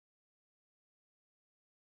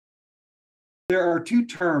There are two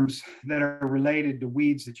terms that are related to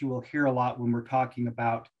weeds that you will hear a lot when we're talking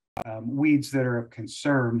about weeds that are of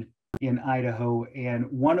concern in Idaho. And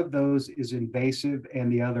one of those is invasive and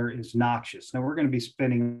the other is noxious. Now, we're going to be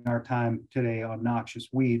spending our time today on noxious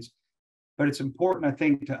weeds, but it's important, I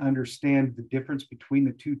think, to understand the difference between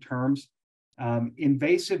the two terms.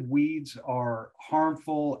 Invasive weeds are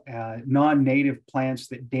harmful, non-native plants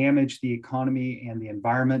that damage the economy and the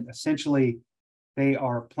environment. Essentially, they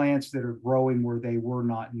are plants that are growing where they were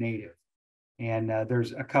not native. And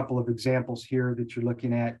there's a couple of examples here that you're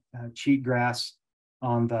looking at, cheatgrass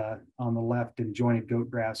on the left and jointed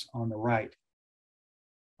goat grass on the right.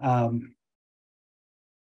 I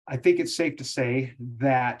think it's safe to say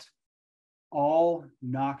that all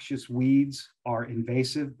noxious weeds are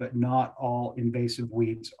invasive, but not all invasive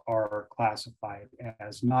weeds are classified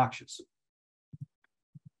as noxious.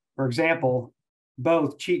 For example,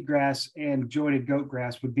 both cheatgrass and jointed goat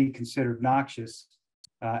grass would be considered noxious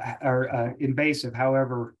or invasive.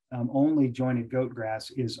 However, only jointed goat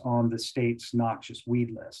grass is on the state's noxious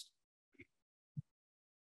weed list.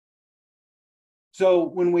 So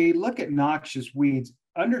when we look at noxious weeds,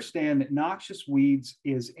 understand that noxious weeds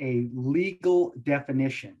is a legal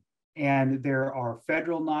definition, and there are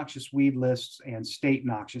federal noxious weed lists and state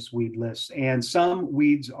noxious weed lists, and some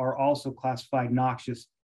weeds are also classified noxious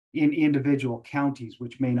in individual counties,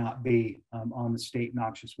 which may not be on the state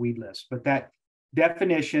noxious weed list. But that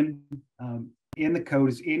definition in the code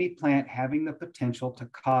is any plant having the potential to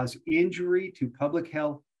cause injury to public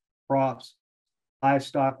health, crops,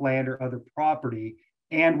 livestock, land, or other property,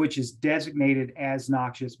 and which is designated as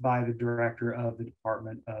noxious by the director of the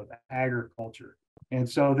Department of Agriculture. And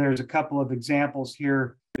so there's a couple of examples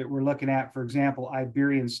here that we're looking at. For example,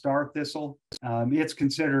 Iberian star thistle. It's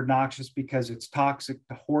considered noxious because it's toxic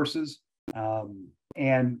to horses.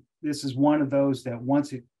 And this is one of those that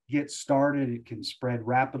once it gets started, it can spread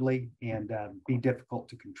rapidly and be difficult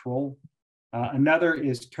to control. Another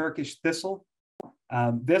is Turkish thistle.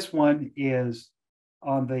 This one is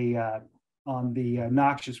on the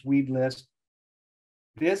noxious weed list.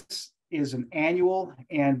 This is an annual,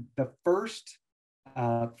 and the first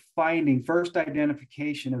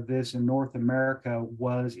identification of this in North America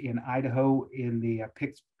was in Idaho in the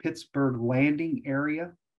Pittsburgh Landing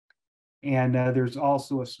area. And there's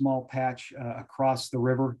also a small patch across the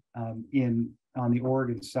river on the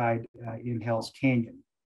Oregon side in Hell's Canyon.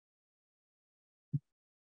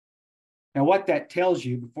 Now, what that tells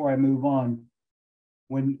you, before I move on,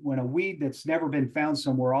 when a weed that's never been found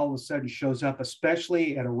somewhere all of a sudden shows up,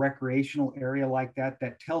 especially at a recreational area like that,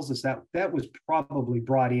 that tells us that that was probably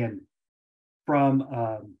brought in from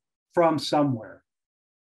somewhere.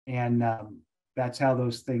 And that's how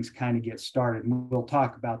those things kind of get started. And we'll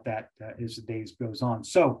talk about that as the days goes on.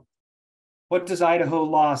 So what does Idaho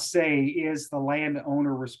law say is the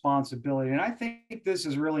landowner responsibility? And I think this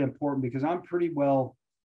is really important because I'm pretty well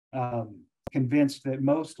convinced that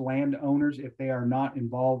most landowners, if they are not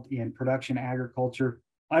involved in production agriculture,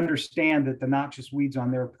 understand that the noxious weeds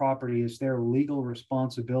on their property is their legal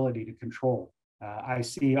responsibility to control. I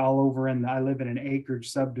see all over, I live in an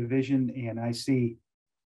acreage subdivision, and I see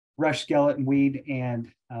rush skeleton weed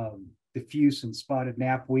and diffuse and spotted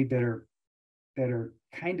knapweed that are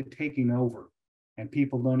kind of taking over, and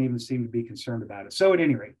people don't even seem to be concerned about it. So at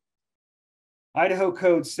any rate, Idaho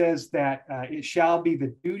code says that it shall be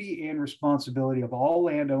the duty and responsibility of all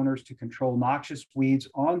landowners to control noxious weeds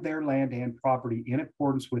on their land and property in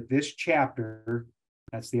accordance with this chapter,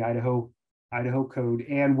 that's the Idaho code,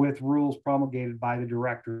 and with rules promulgated by the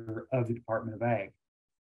director of the Department of Ag.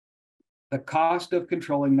 The cost of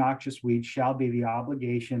controlling noxious weeds shall be the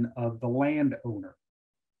obligation of the landowner.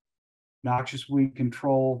 Noxious weed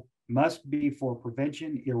control must be for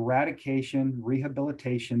prevention, eradication,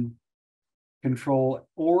 rehabilitation, control,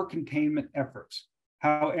 or containment efforts.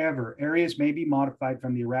 However, areas may be modified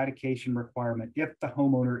from the eradication requirement if the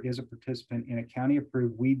homeowner is a participant in a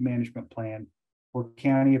county-approved weed management plan or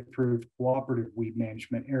county-approved cooperative weed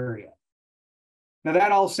management area. Now,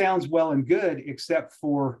 that all sounds well and good, except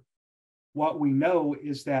for what we know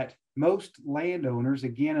is that most landowners,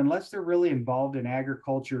 again, unless they're really involved in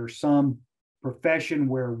agriculture or some profession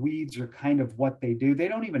where weeds are kind of what they do, they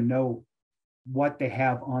don't even know what they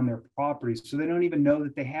have on their properties. So they don't even know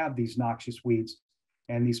that they have these noxious weeds,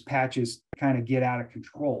 and these patches kind of get out of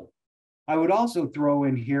control. I would also throw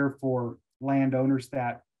in here for landowners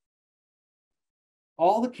that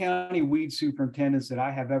all the county weed superintendents that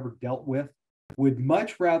I have ever dealt with would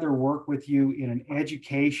much rather work with you in an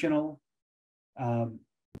educational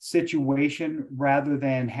situation rather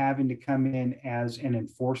than having to come in as an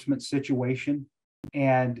enforcement situation.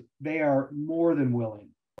 And they are more than willing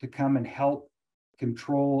to come and help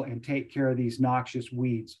control and take care of these noxious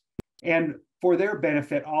weeds. And for their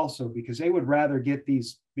benefit also, because they would rather get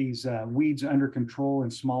these weeds under control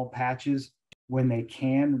in small patches when they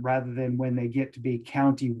can, rather than when they get to be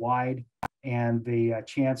county-wide, and the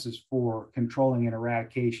chances for controlling and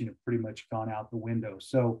eradication have pretty much gone out the window.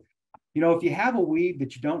 So, you know, if you have a weed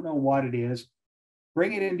that you don't know what it is,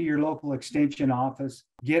 bring it into your local extension office,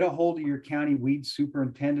 get a hold of your county weed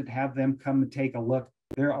superintendent, have them come and take a look.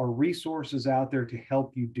 There are resources out there to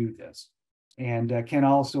help you do this, and can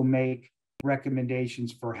also make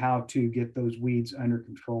recommendations for how to get those weeds under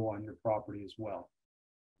control on your property as well.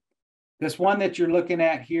 This one that you're looking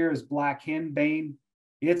at here is black henbane.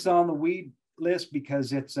 It's on the weed list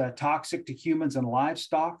because it's toxic to humans and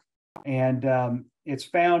livestock, and it's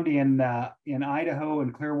found in Idaho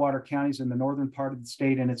and Clearwater counties in the northern part of the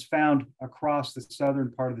state, and it's found across the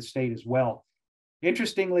southern part of the state as well.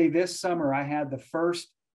 Interestingly, this summer I had the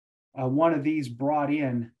first one of these brought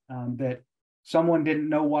in that someone didn't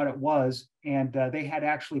know what it was, and they had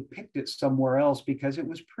actually picked it somewhere else because it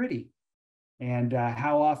was pretty. And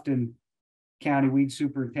how often county weed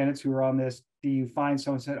superintendents who are on this, do you find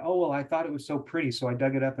someone said, oh, well, I thought it was so pretty, so I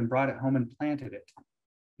dug it up and brought it home and planted it.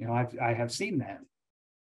 You know, I have seen that.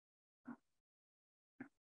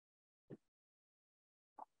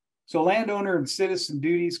 So landowner and citizen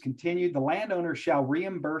duties continued. The landowner shall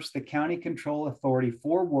reimburse the county control authority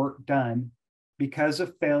for work done because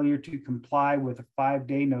of failure to comply with a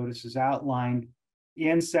 5-day notice as outlined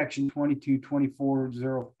in section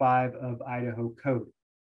 222405 of Idaho Code.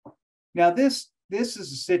 Now, this is a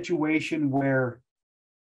situation where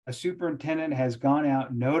a superintendent has gone out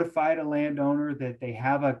and notified a landowner that they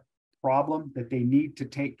have a problem that they need to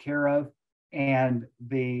take care of, and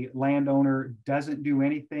the landowner doesn't do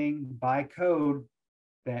anything by code.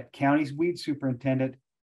 That county's weed superintendent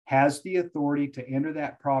has the authority to enter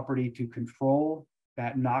that property to control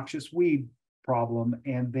that noxious weed problem,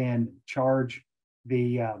 and then charge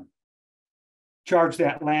that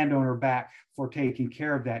landowner back for taking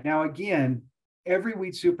care of that. Now, again, every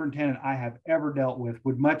weed superintendent I have ever dealt with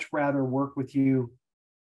would much rather work with you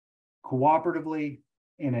cooperatively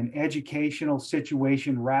in an educational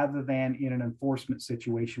situation rather than in an enforcement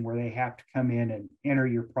situation where they have to come in and enter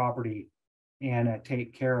your property and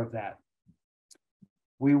take care of that.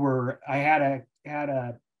 I had a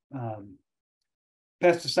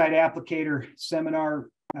pesticide applicator seminar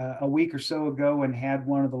a week or so ago, and had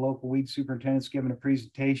one of the local weed superintendents giving a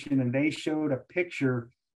presentation, and they showed a picture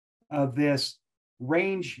of this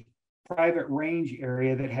private range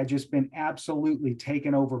area that had just been absolutely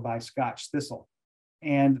taken over by Scotch thistle.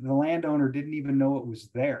 And the landowner didn't even know it was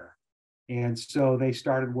there. And so they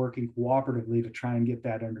started working cooperatively to try and get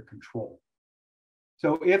that under control.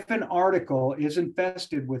 So if an article is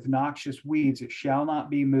infested with noxious weeds, it shall not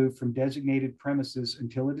be moved from designated premises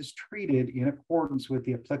until it is treated in accordance with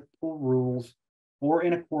the applicable rules or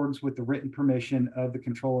in accordance with the written permission of the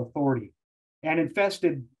control authority. And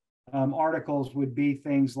infested articles would be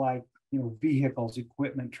things like, you know, vehicles,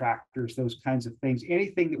 equipment, tractors, those kinds of things,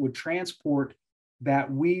 anything that would transport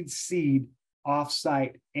that weed seed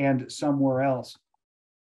off-site and somewhere else.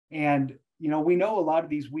 And you know, we know a lot of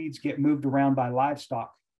these weeds get moved around by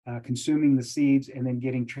livestock, consuming the seeds and then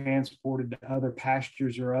getting transported to other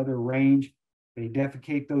pastures or other range. They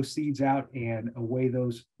defecate those seeds out, and away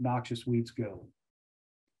those noxious weeds go.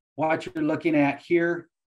 What you're looking at here,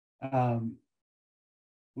 there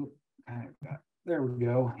we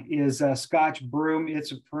go, is Scotch broom.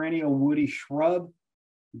 It's a perennial woody shrub,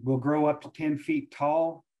 will grow up to 10 feet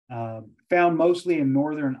tall, found mostly in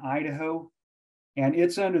northern Idaho. And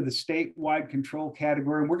it's under the statewide control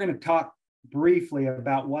category. And we're going to talk briefly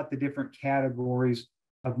about what the different categories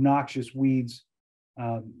of noxious weeds,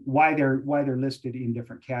 why they're listed in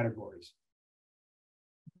different categories.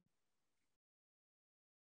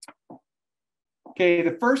 Okay,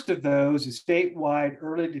 the first of those is statewide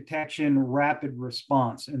early detection rapid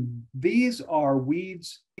response. And these are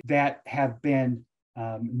weeds that have been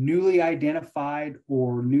newly identified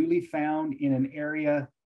or newly found in an area.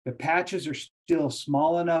 The patches are still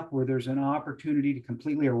small enough where there's an opportunity to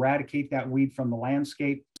completely eradicate that weed from the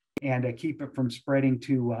landscape and keep it from spreading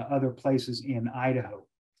to other places in Idaho.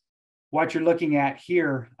 What you're looking at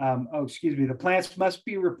here, the plants must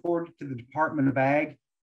be reported to the Department of Ag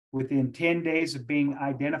within 10 days of being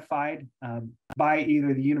identified by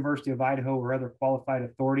either the University of Idaho or other qualified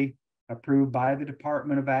authority approved by the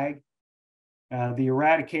Department of Ag. The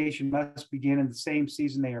eradication must begin in the same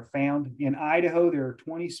season they are found. In Idaho, there are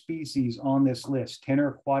 20 species on this list, 10 are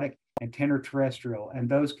aquatic and 10 are terrestrial, and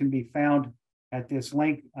those can be found at this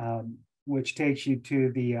link, which takes you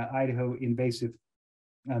to the Idaho invasive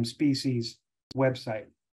species website.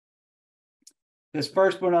 This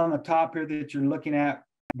first one on the top here that you're looking at,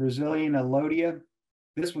 Brazilian Elodia,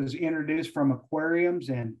 this was introduced from aquariums,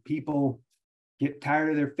 and people get tired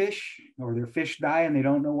of their fish, or their fish die and they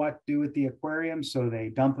don't know what to do with the aquarium. So they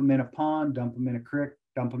dump them in a pond, dump them in a creek,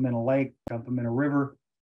 dump them in a lake, dump them in a river.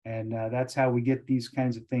 And that's how we get these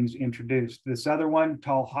kinds of things introduced. This other one,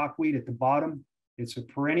 tall hawkweed at the bottom, it's a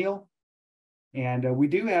perennial. And we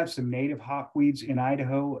do have some native hawkweeds in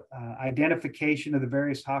Idaho. Identification of the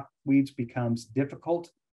various hawkweeds becomes difficult,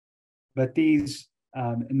 but these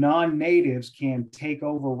non-natives can take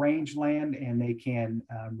over rangeland, and they can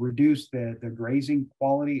reduce the grazing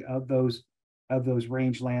quality of those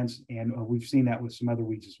rangelands. And we've seen that with some other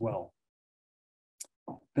weeds as well.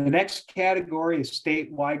 The next category is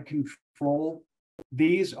statewide control.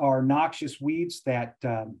 These are noxious weeds that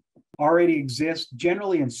already exist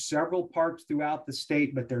generally in several parks throughout the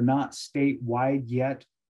state, but they're not statewide yet.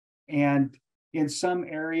 And in some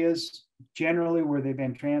areas, generally where they've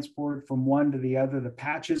been transported from one to the other, the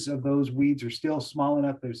patches of those weeds are still small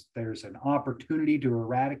enough. There's an opportunity to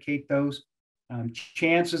eradicate those.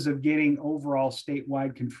 Chances of getting overall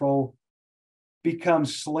statewide control become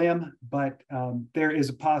slim, but there is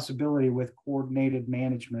a possibility with coordinated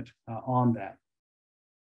management on that.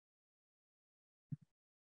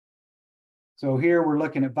 So here we're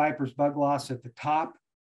looking at Viper's bug loss at the top.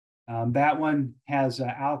 That one has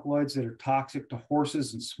alkaloids that are toxic to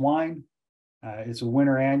horses and swine. It's a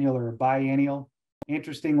winter annual or a biennial.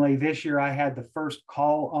 Interestingly, this year I had the first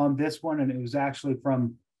call on this one, and it was actually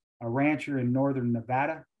from a rancher in northern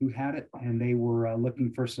Nevada who had it, and they were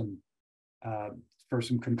looking for some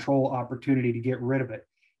control opportunity to get rid of it.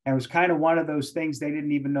 And it was kind of one of those things, they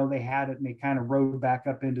didn't even know they had it, and they kind of rode back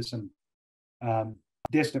up into some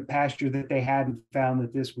distant pasture that they had and found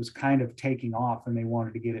that this was kind of taking off, and they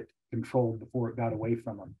wanted to get it controlled before it got away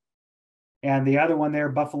from them. And the other one there,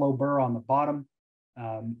 buffalo burr on the bottom,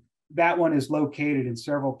 that one is located in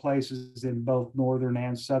several places in both northern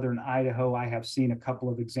and southern Idaho. I have seen a couple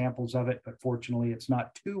of examples of it, but fortunately it's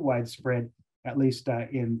not too widespread, at least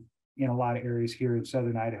in a lot of areas here in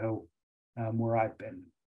southern Idaho where I've been.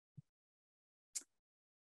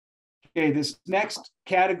 Okay, this next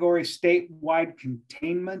category, statewide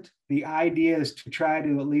containment. The idea is to try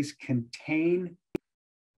to at least contain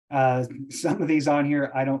some of these on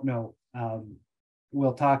here. I don't know.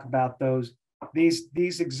 We'll talk about those.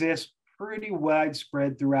 These exist pretty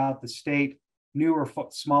widespread throughout the state. Newer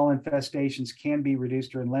small infestations can be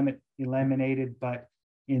reduced or eliminated, but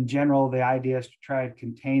in general, the idea is to try to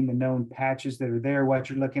contain the known patches that are there. What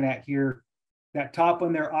you're looking at here, that top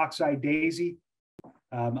one there, oxeye daisy.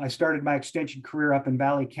 I started my extension career up in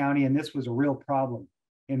Valley County, and this was a real problem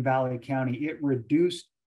in Valley County. It reduced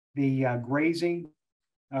the grazing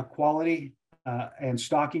quality and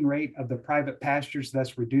stocking rate of the private pastures,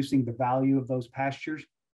 thus reducing the value of those pastures.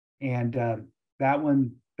 And that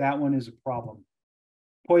one is a problem.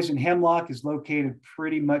 Poison hemlock is located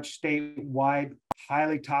pretty much statewide,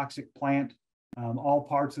 highly toxic plant. All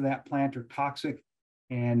parts of that plant are toxic.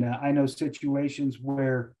 And I know situations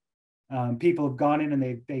where people have gone in and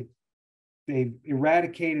they've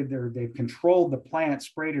eradicated they've controlled the plant,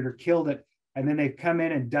 sprayed it or killed it, and then they've come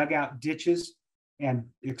in and dug out ditches and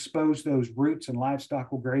exposed those roots, and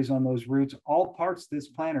livestock will graze on those roots. All parts of this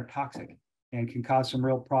plant are toxic and can cause some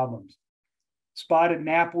real problems. Spotted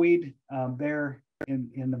knapweed there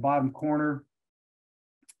in the bottom corner.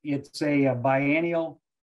 It's a biennial.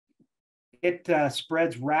 It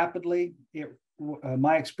spreads rapidly.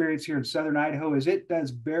 My experience here in southern Idaho is it does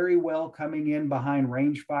very well coming in behind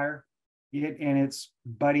range fire. It and its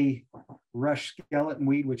buddy rush skeleton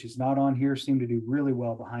weed, which is not on here, seem to do really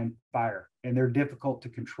well behind fire, and they're difficult to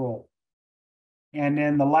control. And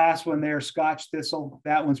then the last one there, Scotch thistle,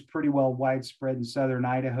 that one's pretty well widespread in southern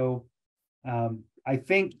Idaho. I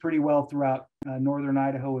think pretty well throughout northern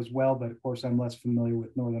Idaho as well, but of course I'm less familiar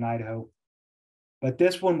with northern Idaho. But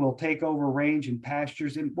this one will take over range and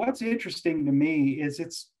pastures. And what's interesting to me is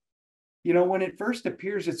it's, when it first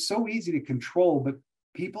appears, it's so easy to control, but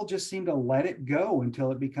people just seem to let it go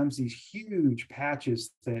until it becomes these huge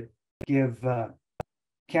patches that give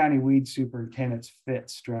county weed superintendents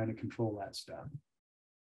fits trying to control that stuff.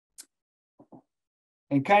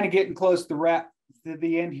 And kind of getting close to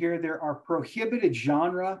the end here, there are prohibited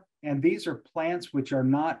genre, and these are plants which are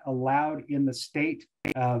not allowed in the state.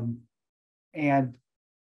 And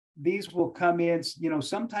these will come in,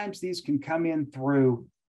 sometimes these can come in through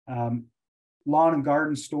lawn and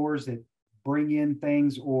garden stores that bring in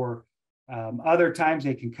things, or other times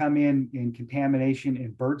they can come in contamination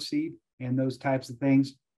in birdseed and those types of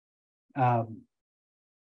things.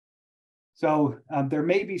 So there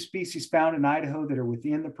may be species found in Idaho that are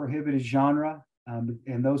within the prohibited genre,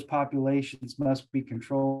 and those populations must be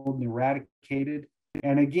controlled and eradicated.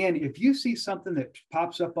 And again, if you see something that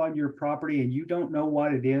pops up on your property and you don't know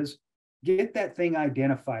what it is, get that thing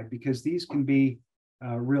identified, because these can be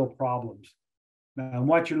real problems.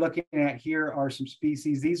 What you're looking at here are some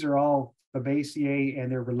species. These are all Fabaceae,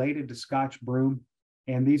 and they're related to Scotch broom.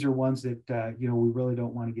 And these are ones that we really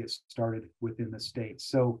don't want to get started within the state.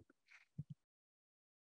 So